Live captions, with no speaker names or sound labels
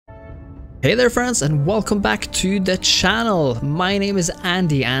Hey there friends, and welcome back to the channel. My name is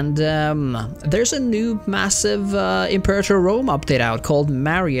Andy, and there's a new massive Imperator Rome update out called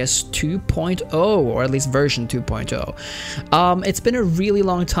Marius 2.0, or at least version 2.0. It's been a really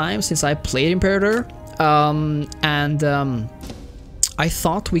long time since I played Imperator, I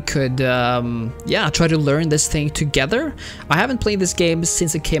thought we could try to learn this thing together. I haven't played this game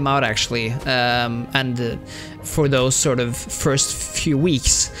since it came out actually, for those sort of first few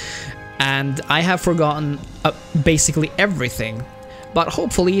weeks. And I have forgotten basically everything, but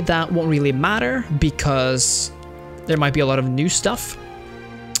hopefully that won't really matter because there might be a lot of new stuff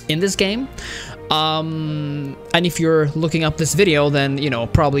in this game. And if you're looking up this video, then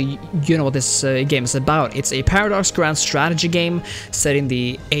probably you know what this game is about. It's a Paradox Grand strategy game set in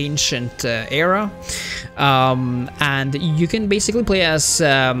the ancient era, and you can basically play as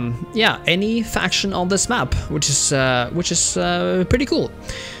any faction on this map, which is pretty cool.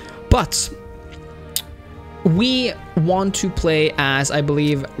 But we want to play as, I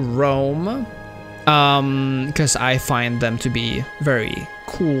believe, Rome, because I find them to be very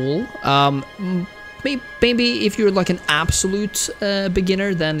cool. Maybe if you're like an absolute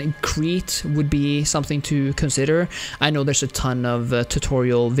beginner, then Crete would be something to consider. I know there's a ton of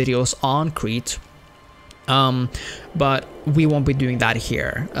tutorial videos on Crete. But we won't be doing that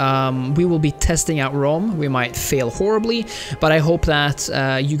here. We will be testing out Rome. We might fail horribly, but I hope that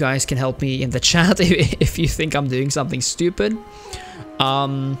you guys can help me in the chat if you think I'm doing something stupid.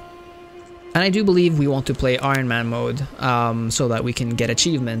 And I do believe we want to play Iron Man mode, so that we can get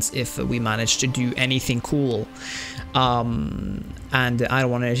achievements if we manage to do anything cool. And I don't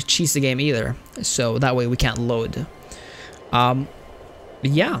want to cheese the game either, so that way we can't load.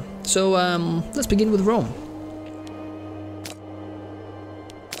 Yeah, so let's begin with Rome.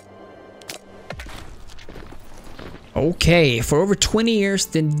 Okay, for over 20 years,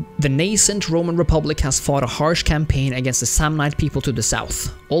 the nascent Roman Republic has fought a harsh campaign against the Samnite people to the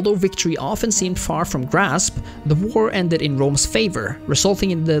south. Although victory often seemed far from grasp, the war ended in Rome's favor, resulting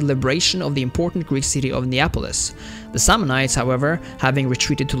in the liberation of the important Greek city of Neapolis. The Samnites, however, having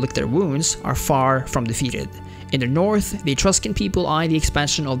retreated to lick their wounds, are far from defeated. In the north, the Etruscan people eye the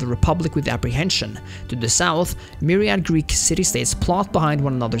expansion of the Republic with apprehension. To the south, myriad Greek city-states plot behind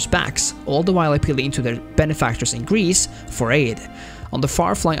one another's backs, all the while appealing to their benefactors in Greece for aid. On the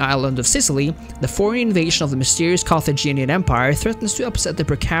far-flung island of Sicily, the foreign invasion of the mysterious Carthaginian Empire threatens to upset the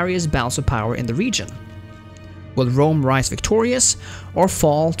precarious balance of power in the region. Will Rome rise victorious, or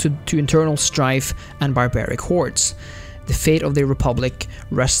fall to internal strife and barbaric hordes? The fate of the Republic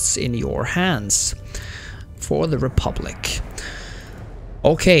rests in your hands. For the Republic.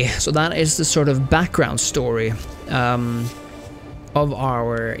 Okay, so that is the sort of background story of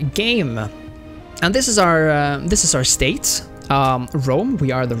our game, and this is our state, Rome.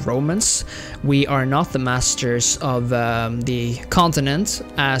 We are the Romans. We are not the masters of the continent,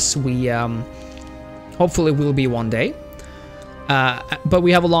 as we hopefully will be one day, but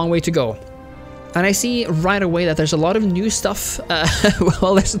we have a long way to go. And I see right away that there's a lot of new stuff.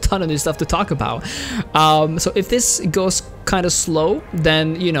 Well, there's a ton of new stuff to talk about. So if this goes kind of slow,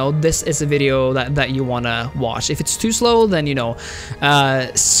 then this is a video that you want to watch. If it's too slow, then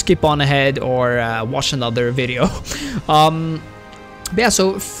skip on ahead or watch another video. Yeah,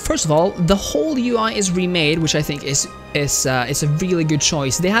 so first of all, the whole UI is remade, which I think is a really good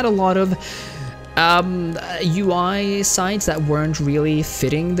choice. They had a lot of UI sides that weren't really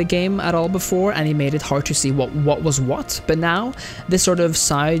fitting the game at all before, and it made it hard to see what was what. But now this sort of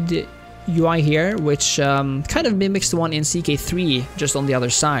side UI here, which kind of mimics the one in CK3 just on the other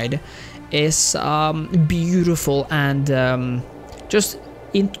side, is beautiful and just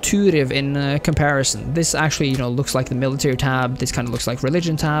intuitive in comparison. This actually looks like the military tab, this kind of looks like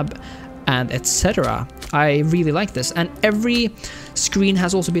religion tab, and etc. I really like this, and every screen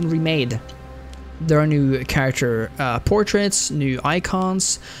has also been remade. There are new character portraits, new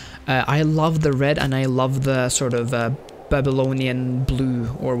icons. I love the red, and I love the sort of Babylonian blue,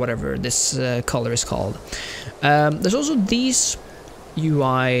 or whatever this color is called. There's also these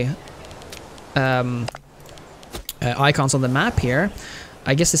UI icons on the map here.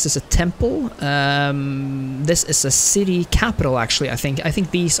 I guess this is a temple. This is a city capital, actually. I think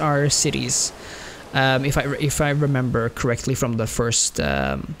these are cities, if I remember correctly from the first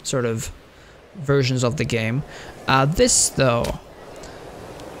sort of versions of the game. This though,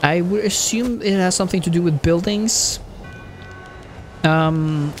 I would assume it has something to do with buildings.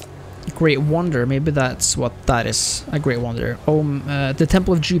 Great Wonder, maybe that's what that is. A Great Wonder. Oh, the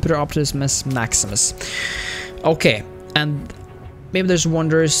Temple of Jupiter Optimus Maximus. Okay, and maybe there's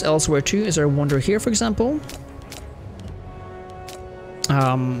wonders elsewhere too. Is there a wonder here, for example?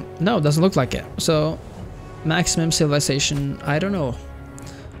 No, it doesn't look like it. So, maximum civilization, I don't know.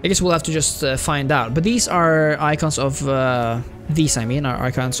 I guess we'll have to just find out. But these are icons of, are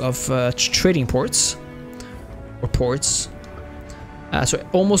icons of trading ports. Or ports. So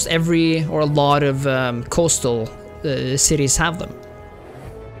almost every, or a lot of coastal cities have them.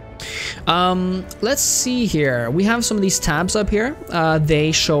 Let's see here. We have some of these tabs up here.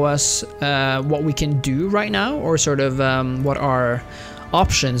 They show us what we can do right now, or sort of what our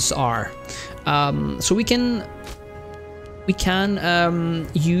options are. So we can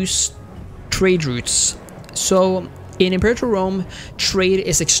use trade routes. So in Imperator Rome, trade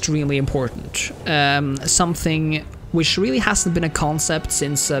is extremely important. Something which really hasn't been a concept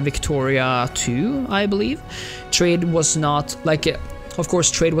since Victoria 2, I believe. Trade was not like, of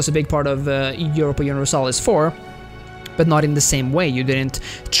course, trade was a big part of Europa Universalis 4, but not in the same way. You didn't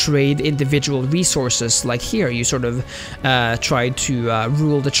trade individual resources like here. You sort of tried to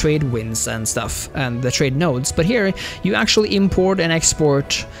rule the trade winds and stuff, and the trade nodes. But here, you actually import and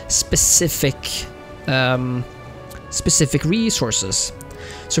export specific resources.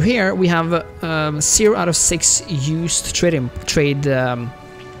 So here we have 0 out of 6 used trade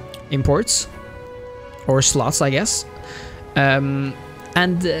imports, or slots, I guess. And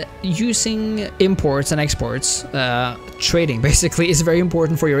using imports and exports, trading basically, is very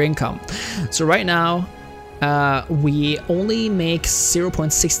important for your income. So right now, we only make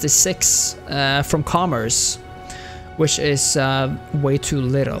 0.66 from commerce, which is way too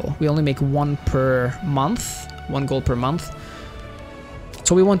little. We only make 1 per month, 1 gold per month.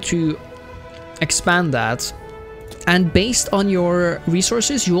 So we want to expand that. And based on your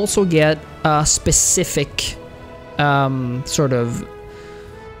resources, you also get specific sort of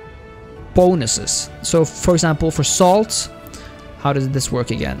bonuses. So for example, for salt, how does this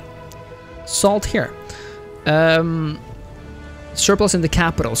work again? Salt here. Surplus in the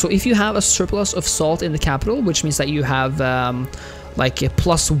capital. So if you have a surplus of salt in the capital, which means that you have like a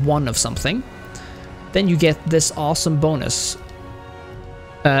 +1 of something, then you get this awesome bonus.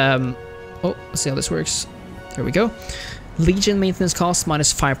 Oh, let's see how this works. There we go. Legion maintenance cost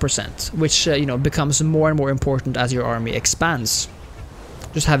 -5%, which you know, becomes more and more important as your army expands.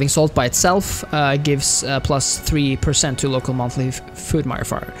 Just having salt by itself gives +3% to local monthly food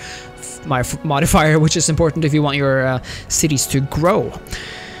modifier, which is important if you want your cities to grow.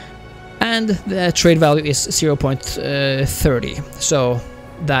 And the trade value is 0.30, so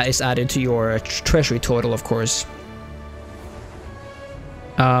that is added to your treasury total, of course.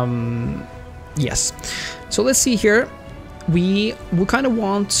 Yes. So let's see here. We kind of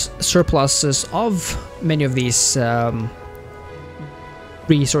want surpluses of many of these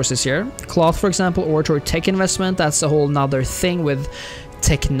resources here. Cloth, for example, oratory tech investment. That's a whole nother thing with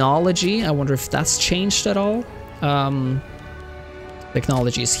technology. I wonder if that's changed at all.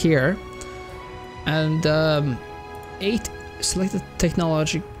 Technology is here. And 8, select a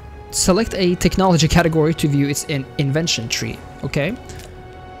technology category to view its invention tree. Okay.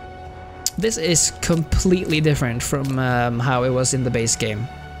 This is completely different from how it was in the base game.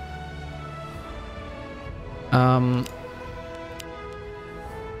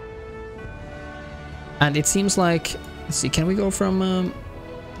 And it seems like, let's see, can we go from,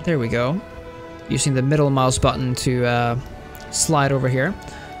 there we go. Using the middle mouse button to slide over here.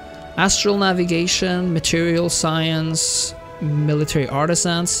 Astral navigation, material science, military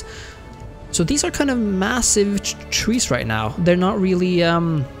artisans. So these are kind of massive trees right now. They're not really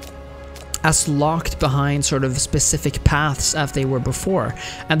as locked behind sort of specific paths as they were before,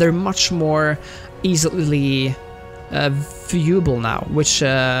 and they're much more easily viewable now, which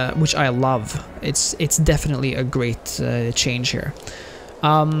I love. It's definitely a great change here.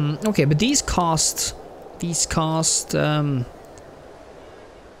 Okay, but these cost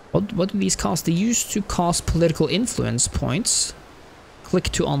what do these cost? They used to cost political influence points. Click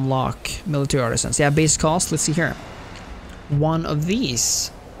to unlock military artisans. Yeah, base cost. Let's see here. One of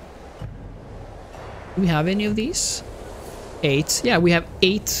these. Do we have any of these? 8. Yeah, we have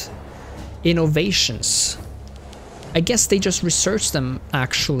 8 innovations. I guess they just researched them,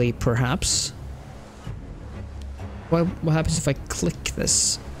 actually, perhaps. What happens if I click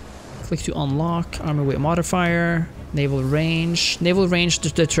this? Click to unlock, army weight modifier, naval range. Naval range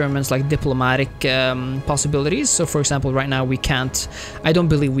determines like diplomatic possibilities. So for example, right now we can't, I don't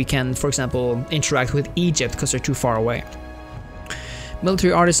believe we can, for example, interact with Egypt because they're too far away.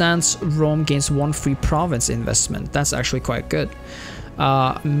 Military artisans, Rome gains 1 free province investment. That's actually quite good.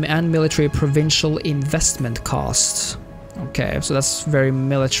 And military provincial investment costs. Okay, so that's very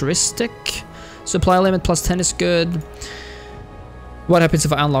militaristic. Supply limit +10 is good. What happens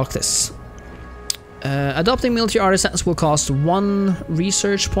if I unlock this? Adopting military artisans will cost 1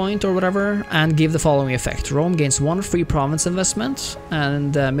 research point or whatever, and give the following effect. Rome gains 1 free province investment,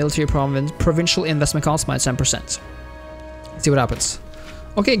 and military provincial investment cost minus 10%. Let's see what happens.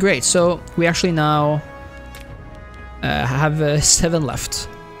 Okay, great. So we actually now have 7 left.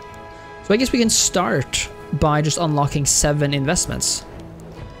 So I guess we can start by just unlocking 7 investments.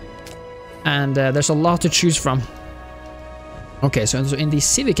 And there's a lot to choose from. Okay, so in the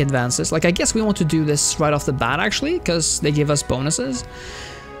civic advances, like I guess we want to do this right off the bat actually, because they give us bonuses.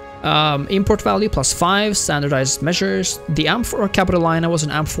 Import value +5, standardized measures. The amphora Capitolina was an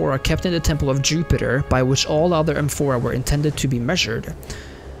amphora kept in the Temple of Jupiter, by which all other amphora were intended to be measured.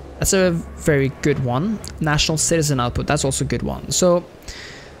 That's a very good one. National citizen output, that's also a good one. So,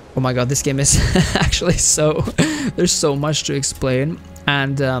 oh my god, this game is actually so... there's so much to explain,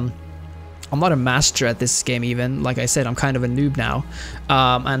 and I'm not a master at this game even. Like I said, I'm kind of a noob now,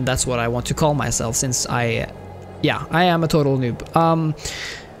 and that's what I want to call myself, since I am a total noob.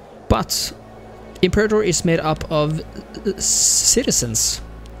 But Imperator is made up of citizens,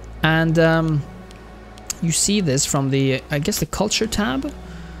 and you see this from the, I guess, the culture tab.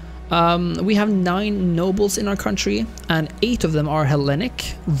 We have 9 nobles in our country, and 8 of them are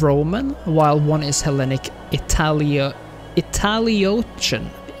Hellenic Roman, while 1 is Hellenic Italiotian.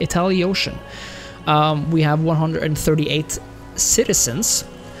 We have 138 citizens.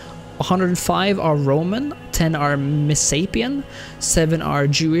 105 are Roman, 10 are Messapian, 7 are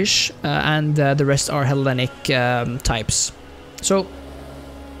Jewish, and the rest are Hellenic types. So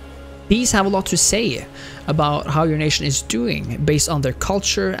these have a lot to say about how your nation is doing based on their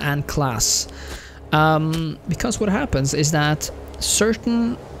culture and class. Because what happens is that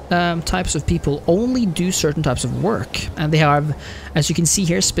certain types of people only do certain types of work, and they have, as you can see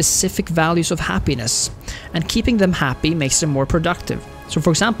here, specific values of happiness, and keeping them happy makes them more productive. So for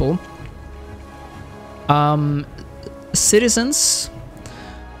example, citizens,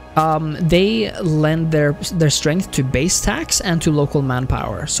 they lend their strength to base tax and to local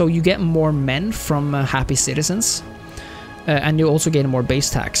manpower, so you get more men from happy citizens, and you also gain more base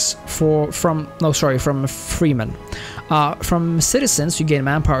tax from freemen. From citizens you gain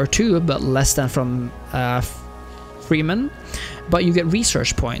manpower too, but less than from freemen, but you get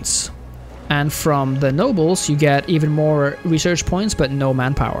research points. And from the nobles you get even more research points but no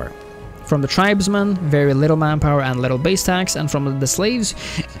manpower. From the tribesmen, very little manpower and little base tax, and from the slaves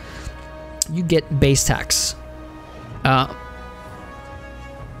you get base tax.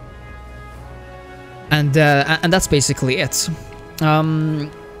 And that's basically it.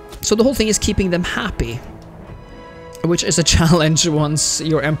 So the whole thing is keeping them happy, which is a challenge once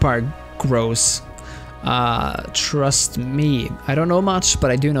your empire grows. Trust me, I don't know much,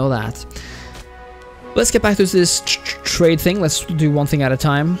 but I do know that. Let's get back to this trade thing. Let's do one thing at a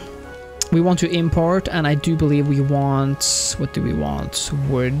time. We want to import, and I do believe we want... what do we want?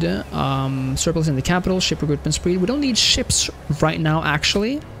 Wood. Surplus in the capital, ship recruitment speed. We don't need ships right now,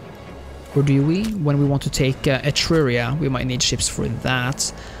 actually. Or do we? When we want to take Etruria, we might need ships for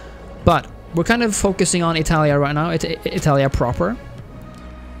that. But we're kind of focusing on Italia right now, Italia proper.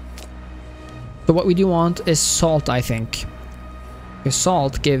 So what we do want is salt, I think. Because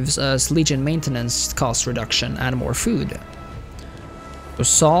salt gives us legion maintenance cost reduction and more food. So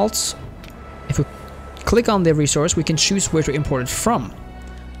salt, if we click on the resource, we can choose where to import it from.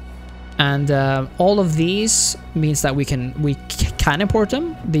 And all of these means that we can import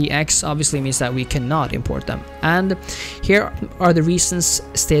them. The X obviously means that we cannot import them. And here are the reasons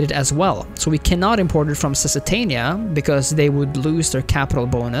stated as well. So we cannot import it from Cisitania because they would lose their capital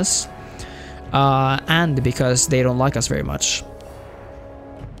bonus, and because they don't like us very much.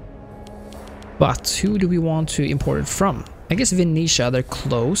 But who do we want to import it from? I guess Venetia, they're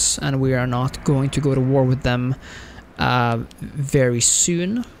close, and we are not going to go to war with them very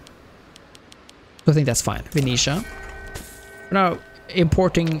soon. So I think that's fine. Venetia. We're now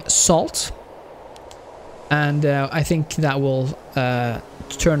importing salt, and I think that will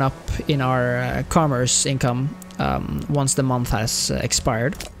turn up in our commerce income once the month has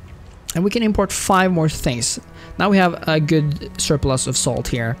expired. And we can import 5 more things. Now we have a good surplus of salt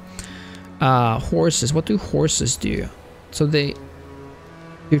here. Horses. What do horses do? So they...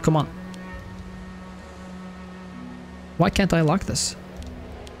 Dude, come on. Why can't I lock this?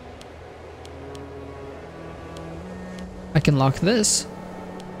 I can lock this.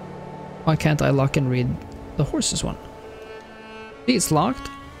 Why can't I lock and read the horses one? See, it's locked.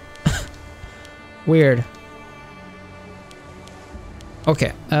 Weird.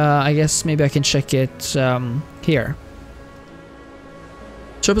 Okay, I guess maybe I can check it here.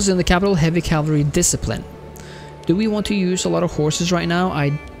 Surplus in the capital, heavy cavalry discipline. Do we want to use a lot of horses right now?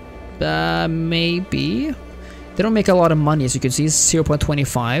 I Maybe. They don't make a lot of money, as you can see. It's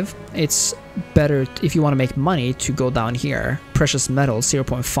 0.25. It's better if you want to make money to go down here. Precious metal,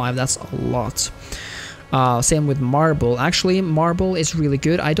 0.5. That's a lot. Same with marble. Actually, marble is really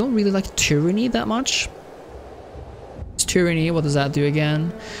good. I don't really like tyranny that much. It's tyranny. What does that do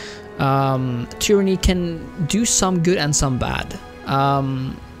again? Tyranny can do some good and some bad.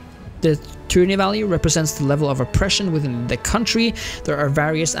 The tyranny value represents the level of oppression within the country. There are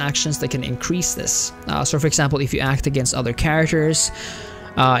various actions that can increase this. So for example, if you act against other characters,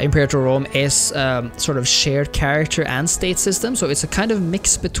 Imperator Rome is sort of shared character and state system, so it's a kind of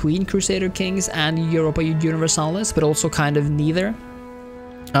mix between Crusader Kings and Europa Universalis, but also kind of neither.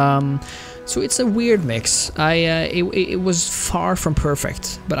 So it's a weird mix. It was far from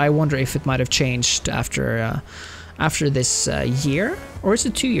perfect, but I wonder if it might have changed after this year, or is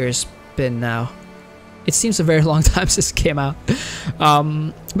it 2 years been now? It seems a very long time since it came out.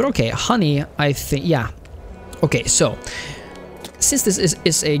 But okay, honey, I think, yeah. Okay, so since this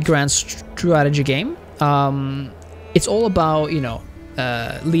is a grand strategy game, it's all about, you know,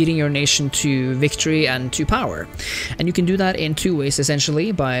 leading your nation to victory and to power. And you can do that in two ways,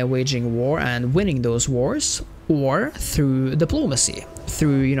 essentially, by waging war and winning those wars, or through diplomacy,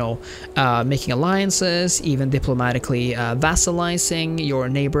 through, you know, making alliances, even diplomatically vassalizing your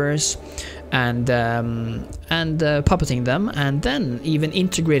neighbors, and puppeting them, and then even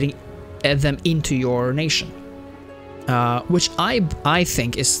integrating them into your nation, which I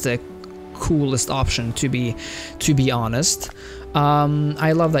think is the coolest option, to be honest.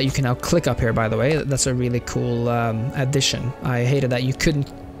 I love that you can now click up here, by the way. That's a really cool addition. I hated that you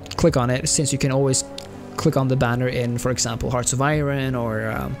couldn't click on it, since you can always click on the banner in, for example, Hearts of Iron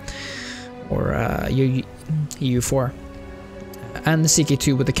or EU4 and the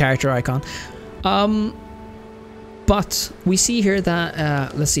CK2 with the character icon. But we see here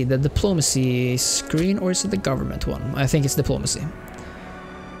that let's see, the diplomacy screen, or is it the government one? I think it's diplomacy.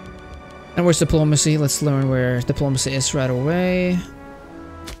 And where's diplomacy? Let's learn where diplomacy is right away.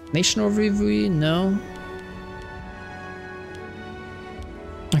 Nation overview? No.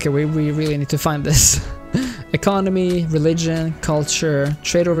 Okay, we really need to find this. Economy, religion, culture,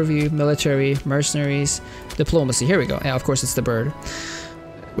 trade overview, military, mercenaries, diplomacy. Here we go. Yeah, of course it's the bird,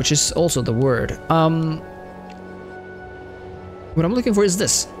 which is also the word. What I'm looking for is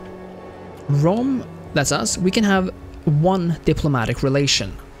this. Rome, that's us. We can have one diplomatic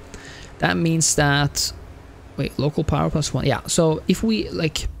relation. That means that, wait, local power +1. Yeah, so if we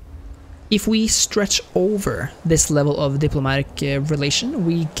stretch over this level of diplomatic relation,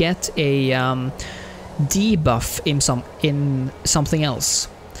 we get a debuff in something else.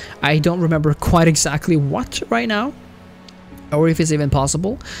 I don't remember quite exactly what right now, or if it's even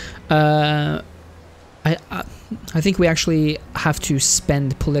possible. I think we actually have to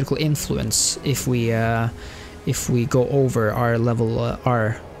spend political influence if we go over our level,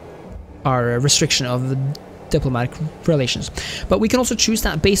 our restriction of diplomatic relations. But we can also choose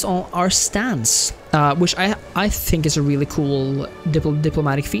that based on our stance, which I think is a really cool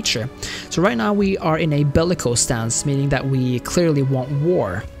diplomatic feature. So right now we are in a bellicose stance, meaning that we clearly want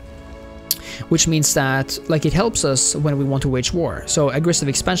war, which means that, like, it helps us when we want to wage war. So aggressive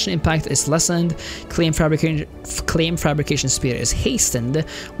expansion impact is lessened, claim fabrication speed is hastened,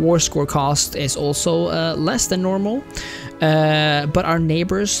 war score cost is also less than normal, but our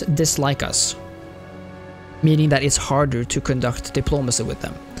neighbors dislike us, meaning that it's harder to conduct diplomacy with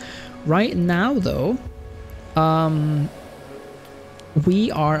them. Right now, though,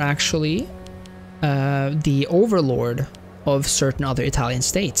 we are actually the overlord of certain other Italian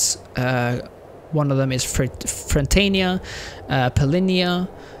states. One of them is Frentania, Palinia,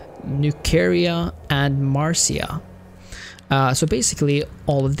 Nuceria, and Marcia. So basically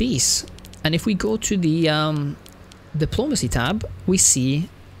all of these. And if we go to the diplomacy tab, we see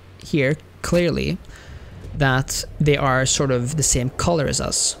here clearly that they are sort of the same color as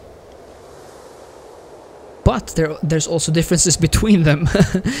us. But there's also differences between them.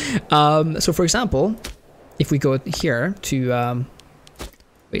 So for example, if we go here to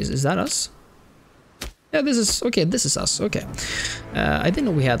wait, is that us? Yeah, this is okay. This is us. Okay, I didn't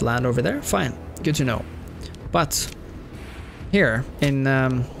know we had land over there. Fine, good to know. But here in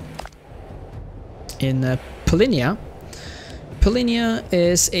Palinia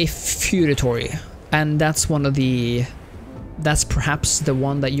is a feudatory, and that's one of the. That's perhaps the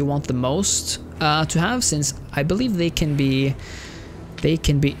one that you want the most to have, since I believe they can be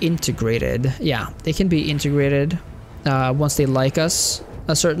integrated. Yeah, they can be integrated once they like us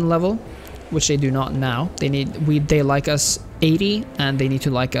a certain level, which they do not now. They like us 80, and they need to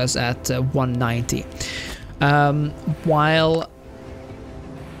like us at 190. While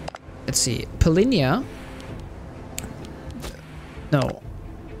let's see. Polinia. No.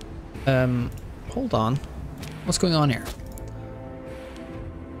 Hold on. What's going on here?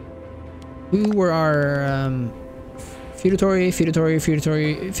 Who were our feudatory?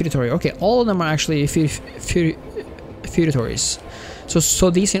 Okay, all of them are actually feudatories. So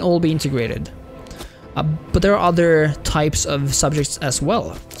these can all be integrated. But there are other types of subjects as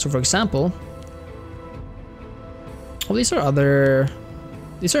well. So for example, these are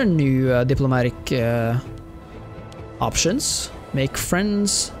new diplomatic options. Make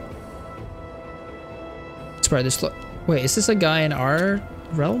friends. Spread this. Wait, is this a guy in our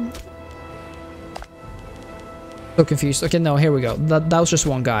realm? So confused. Okay, no, here we go. That was just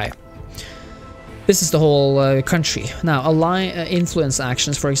one guy. This is the whole country. Now, influence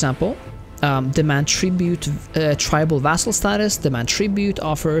actions, for example. Demand tribute, tribal vassal status, demand tribute,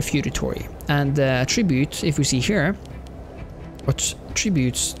 offer feudatory. And tribute, if we see here, what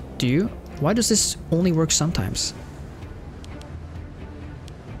tributes do? Why does this only work sometimes?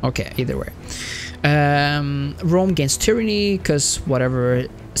 Okay, either way. Rome gains tyranny, because whatever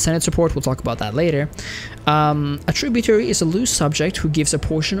Senate support, we'll talk about that later. A tributary is a loose subject who gives a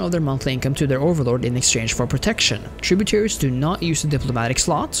portion of their monthly income to their overlord in exchange for protection. Tributaries do not use the diplomatic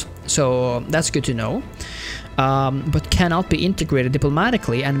slot, so that's good to know, but cannot be integrated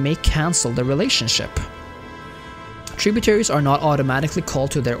diplomatically and may cancel the relationship. Tributaries are not automatically called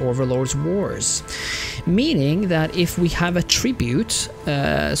to their overlord's wars, meaning that if we have a tributary,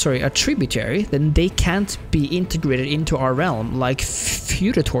 then they can't be integrated into our realm like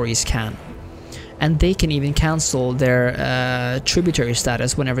feudatories can. And they can even cancel their tributary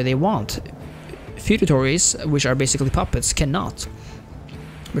status whenever they want. Feudatories, which are basically puppets, cannot.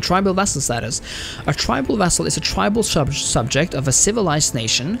 But tribal vassal status. A tribal vassal is a tribal subject of a civilized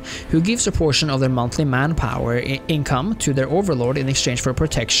nation who gives a portion of their monthly manpower income to their overlord in exchange for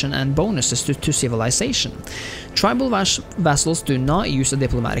protection and bonuses to civilization. Tribal vassals do not use a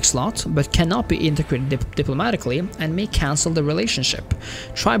diplomatic slot, but cannot be integrated diplomatically and may cancel the relationship.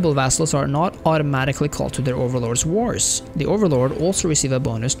 Tribal vassals are not automatically called to their overlord's wars. The overlord also receives a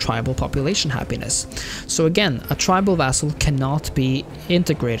bonus tribal population happiness. So again, a tribal vassal cannot be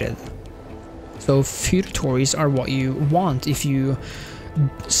integrated. So feudatories are what you want if you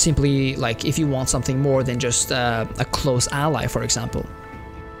simply, like, if you want something more than just a close ally, for example.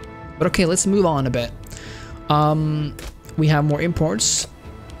 But okay, let's move on a bit. We have more imports.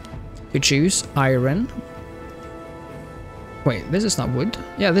 We choose iron. Wait, this is not wood.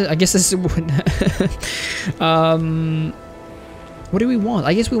 Yeah, I guess this is wood. What do we want?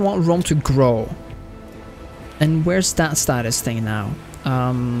 I guess we want Rome to grow. And where's that status thing now?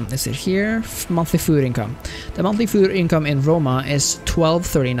 Is it here? Monthly food income. The monthly food income in Roma is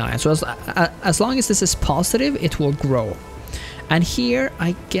 1239. So as long as this is positive, it will grow. And here,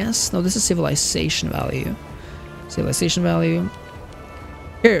 I guess, no, this is civilization value. Civilization value.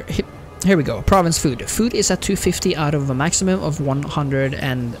 Here we go. Province food. Food is at 250 out of a maximum of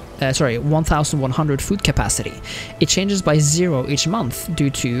 1100 food capacity. It changes by 0 each month due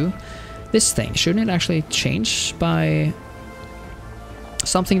to this thing. Shouldn't it actually change by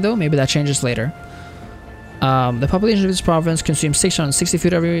something though? Maybe that changes later. The population of this province consumes 660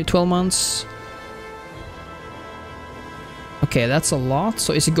 food every 12 months. Okay, that's a lot.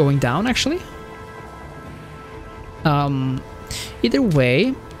 So is it going down actually? Either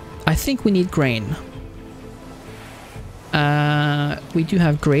way, I think we need grain. We do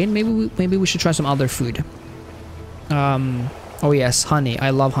have grain. Maybe we should try some other food. Oh yes, honey.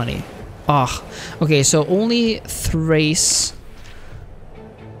 I love honey. Ah, okay. So only Thrace.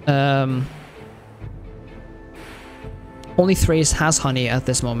 Only Thrace has honey at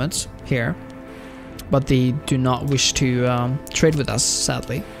this moment here, but they do not wish to trade with us,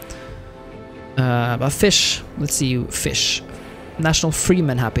 sadly. But fish. Let's see, fish. National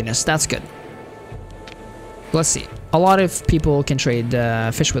freeman happiness. That's good. Let's see. A lot of people can trade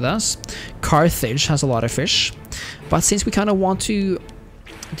fish with us. Carthage has a lot of fish, but since we kind of want to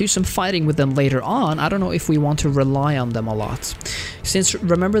do some fighting with them later on, I don't know if we want to rely on them a lot. Since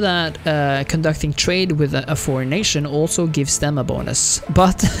remember that conducting trade with a foreign nation also gives them a bonus.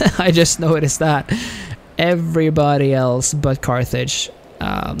 But I just noticed that everybody else but Carthage,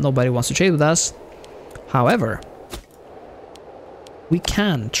 nobody wants to trade with us. However, we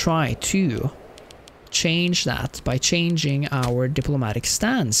can try to change that by changing our diplomatic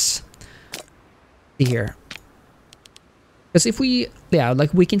stance here. Because if we,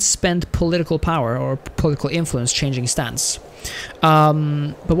 like we can spend political power or political influence changing stance.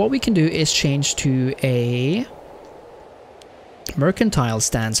 But what we can do is change to a mercantile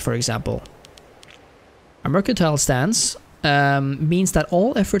stance, for example. A mercantile stance means that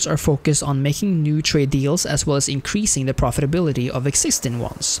all efforts are focused on making new trade deals as well as increasing the profitability of existing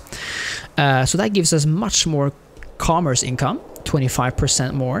ones. So that gives us much more commerce income,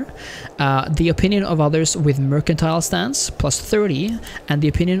 25% more, the opinion of others with mercantile stance plus 30, and the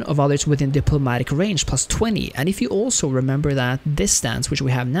opinion of others within diplomatic range plus 20. And if you also remember that this stance, which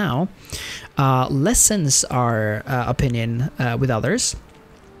we have now, lessens our opinion with others,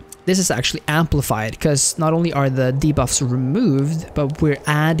 this is actually amplified because not only are the debuffs removed, but we're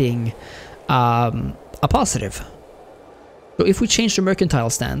adding a positive. So if we change the mercantile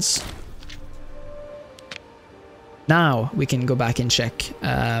stance, now we can go back and check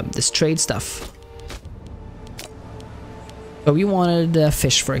this trade stuff. So we wanted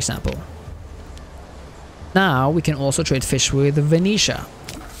fish, for example. Now we can also trade fish with Venetia.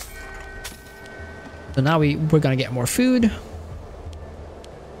 So now we're gonna get more food.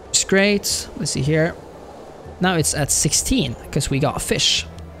 It's great. Let's see here. Now it's at 16 because we got fish.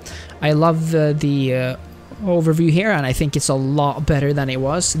 I love the overview here, and I think it's a lot better than it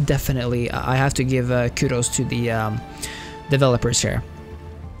was. Definitely, I have to give kudos to the developers here.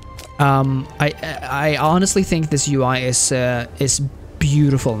 I honestly think this UI is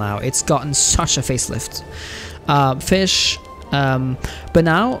beautiful now. It's gotten such a facelift. Fish, but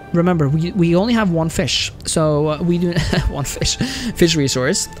now remember we only have one fish, so we do one fish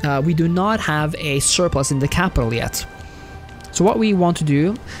resource. We do not have a surplus in the capital yet. So what we want to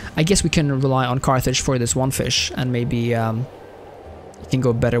do, I guess we can rely on Carthage for this one fish, and maybe can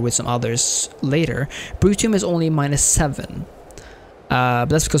go better with some others later. Brutium is only -7, but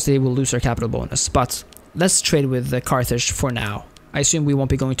that's because they will lose their capital bonus. But let's trade with Carthage for now. I assume we won't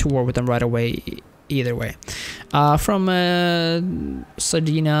be going to war with them right away either way. From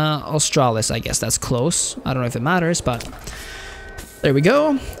Sardinia Australis, I guess that's close. I don't know if it matters, but there we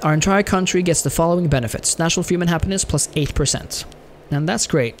go. Our entire country gets the following benefits. National freeman happiness plus 8%. And that's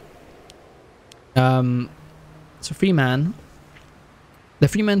great. So freeman. The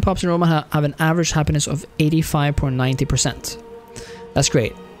freeman pops in Roma have an average happiness of 85.90%. That's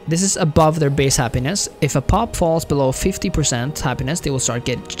great. This is above their base happiness. If a pop falls below 50% happiness, they will start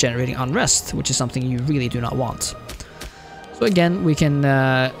generating unrest, which is something you really do not want. So again, we can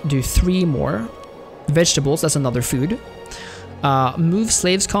do 3 more. Vegetables, that's another food. Move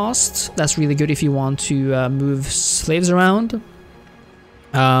slaves cost, that's really good if you want to move slaves around.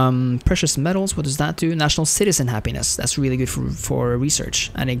 Precious metals, what does that do? National citizen happiness, that's really good for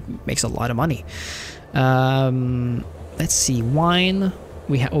research, and it makes a lot of money. Let's see, wine,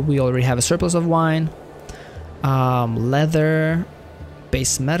 we already have a surplus of wine. Leather,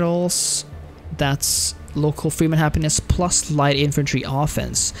 base metals, that's local freeman happiness plus light infantry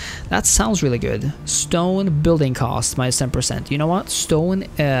offense. That sounds really good. Stone building cost -10%. You know what? Stone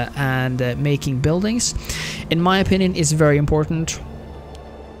and making buildings, in my opinion, is very important.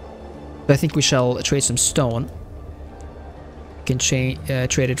 I think we shall trade some stone. We can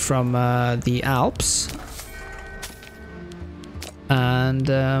trade it from the Alps. And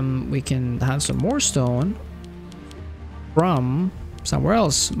we can have some more stone from somewhere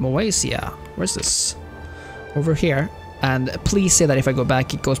else. Moesia. Where's this? Over here. And please say that if I go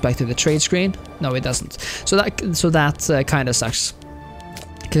back, it goes back to the trade screen. No, it doesn't. So that kind of sucks,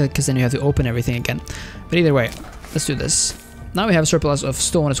 because then you have to open everything again. But either way, let's do this. Now we have a surplus of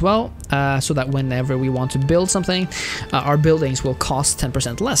stone as well, so that whenever we want to build something, our buildings will cost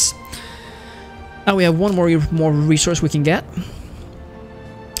 10% less. Now we have one more resource we can get.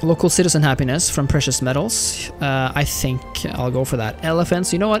 Local citizen happiness from precious metals. I think I'll go for that.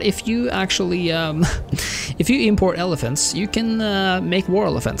 Elephants. You know what? If you actually, if you import elephants, you can make war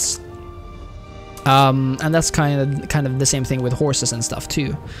elephants. And that's kind of the same thing with horses and stuff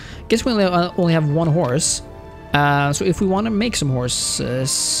too. Guess we only have one horse. So if we want to make some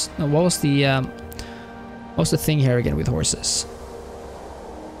horses, what was the thing here again with horses?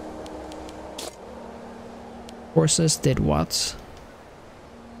 Horses did what?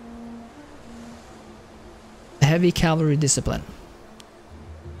 Heavy cavalry discipline.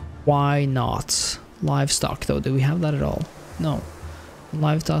 Why not? Livestock though, do we have that at all? No.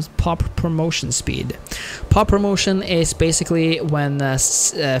 Livestock. Pop promotion speed. Pop promotion is basically when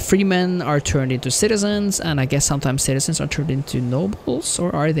freemen are turned into citizens, and I guess sometimes citizens are turned into nobles,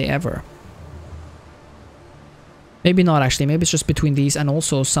 or are they ever? Maybe not actually, maybe it's just between these, and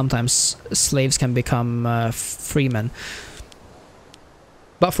also sometimes slaves can become freemen.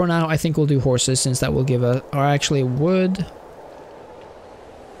 But for now, I think we'll do horses, since that will give us, or actually wood.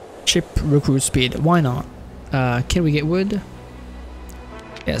 Ship recruit speed, why not? Can we get wood?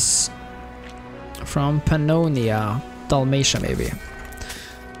 Yes. From Pannonia, Dalmatia maybe.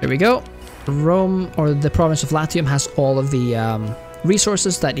 There we go. Rome, or the province of Latium, has all of the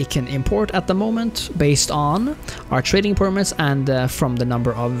resources that it can import at the moment based on our trading permits and from the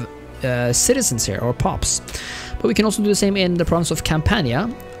number of citizens here, or pops. But we can also do the same in the province of Campania.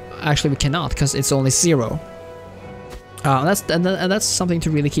 Actually, we cannot, because it's only 0. That's something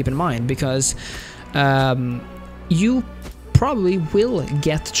to really keep in mind, because you probably will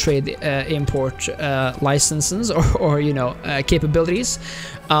get trade import licenses or you know, capabilities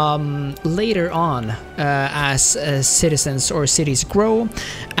later on as citizens or cities grow,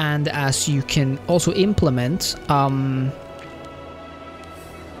 and as you can also implement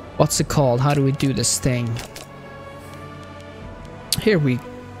what's it called? How do we do this thing? Here we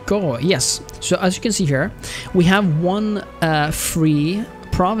go. Yes. So as you can see here, we have one free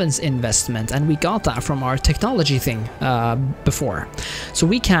province investment, and we got that from our technology thing before. So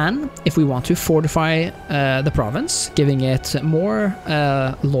we can, if we want to, fortify the province, giving it more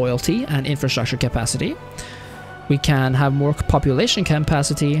loyalty and infrastructure capacity. We can have more population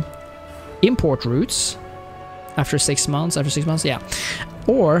capacity, import routes after 6 months, yeah,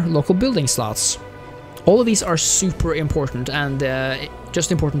 or local building slots. All of these are super important, and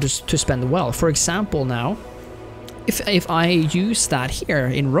just important to spend well. For example, now, if I use that here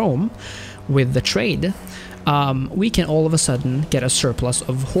in Rome with the trade, we can all of a sudden get a surplus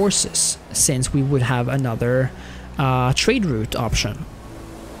of horses, since we would have another trade route option.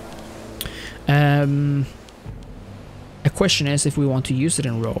 A question is if we want to use it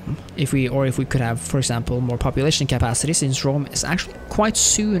in Rome, if we could have, for example, more population capacity, since Rome is actually quite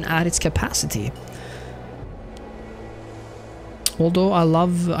soon at its capacity. Although I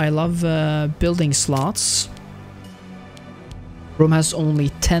love building slots. Rome has only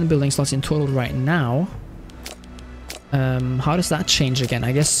 10 building slots in total right now. How does that change again?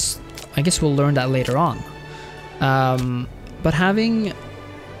 I guess we'll learn that later on. But having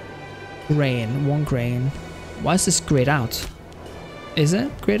grain, 1 grain. Why is this grayed out? Is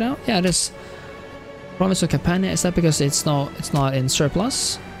it grayed out? Yeah, it is. Province of Campania. Is that because it's not in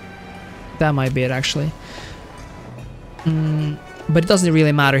surplus? That might be it, actually. But it doesn't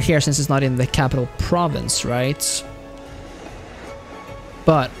really matter here, since it's not in the capital province, right?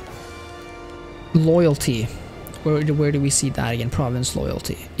 But loyalty, where do we see that again? Province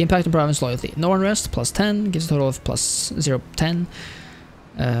loyalty, impact on province loyalty. No unrest plus 10 gives a total of plus 0.10.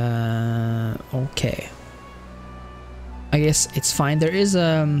 Okay, I guess it's fine. There is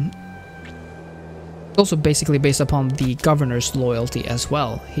also basically based upon the governor's loyalty as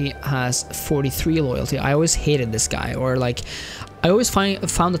well. He has 43 loyalty. I always hated this guy, or like, I always found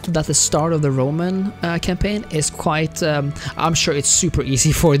that the start of the Roman campaign is quite. I'm sure it's super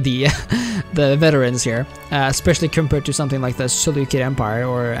easy for the the veterans here, especially compared to something like the Seleucid Empire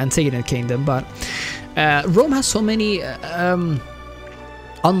or Antigonid Kingdom. But Rome has so many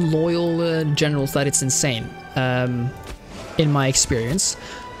unloyal generals that it's insane, in my experience.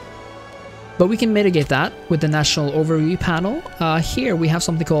 But we can mitigate that with the national overview panel. Here we have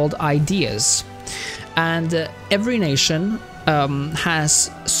something called ideas, and every nation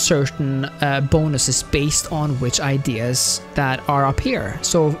has certain bonuses based on which ideas that are up here.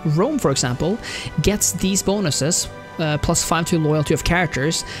 So Rome, for example, gets these bonuses, plus 5 to loyalty of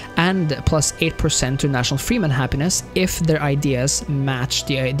characters and plus 8% to national freeman happiness if their ideas match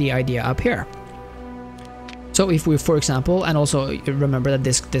the idea up here. So if we, for example, and also remember that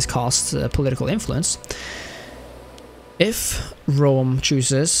this costs political influence. If Rome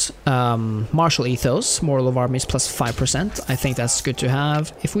chooses martial ethos, moral of armies plus 5%, I think that's good to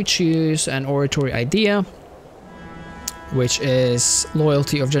have. If we choose an oratory idea, which is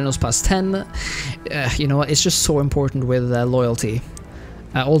loyalty of generals plus 10, you know what, it's just so important with loyalty.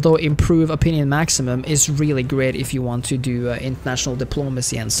 Although improve opinion maximum is really great if you want to do international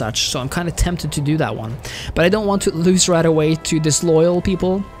diplomacy and such, so I'm kind of tempted to do that one. But I don't want to lose right away to disloyal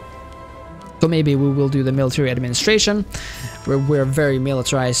people. So maybe we will do the military administration. We're a very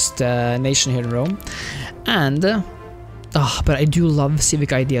militarized nation here in Rome. And, but I do love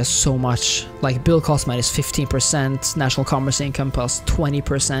civic ideas so much. Like bill cost minus 15%, national commerce income plus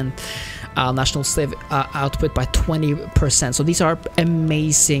 20%, national slave output by 20%. So these are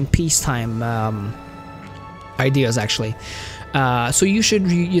amazing peacetime ideas, actually. So you should,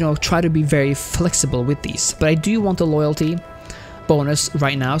 you know, try to be very flexible with these. But I do want the loyalty bonus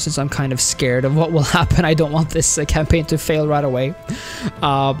right now, since I'm kind of scared of what will happen. I don't want this campaign to fail right away.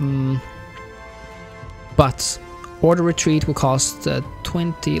 But order retreat will cost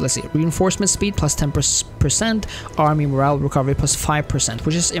 20, let's see, reinforcement speed plus 10%, army morale recovery plus 5%,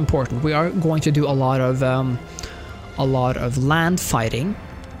 which is important. We are going to do a lot of land fighting,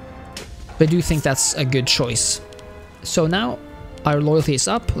 but I do think that's a good choice. So now our loyalty is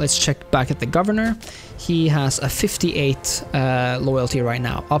up. Let's check back at the governor. He has a 58 loyalty right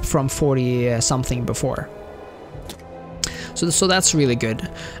now, up from 40 something before. So that's really good.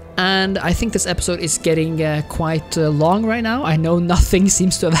 And I think this episode is getting quite long right now. I know nothing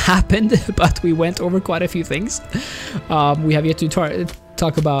seems to have happened, but we went over quite a few things. We have yet to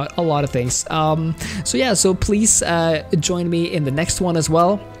talk about a lot of things. So yeah, so please join me in the next one as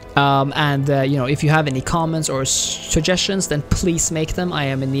well. You know, if you have any comments or suggestions, then please make them. I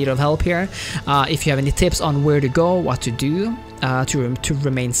am in need of help here. If you have any tips on where to go, what to do to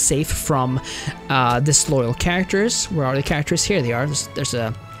remain safe from disloyal characters. Where are the characters? Here they are. There's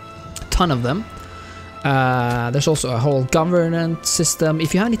a ton of them. There's also a whole governance system.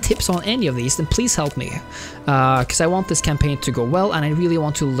 If you have any tips on any of these, then please help me, because I want this campaign to go well, and I really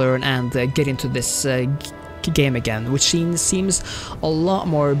want to learn and get into this game again, which seems a lot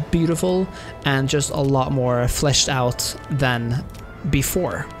more beautiful and just a lot more fleshed out than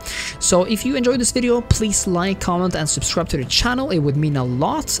before. So if you enjoyed this video, please like, comment and subscribe to the channel. It would mean a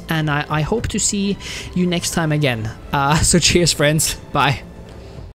lot, and I hope to see you next time again. So cheers friends, bye.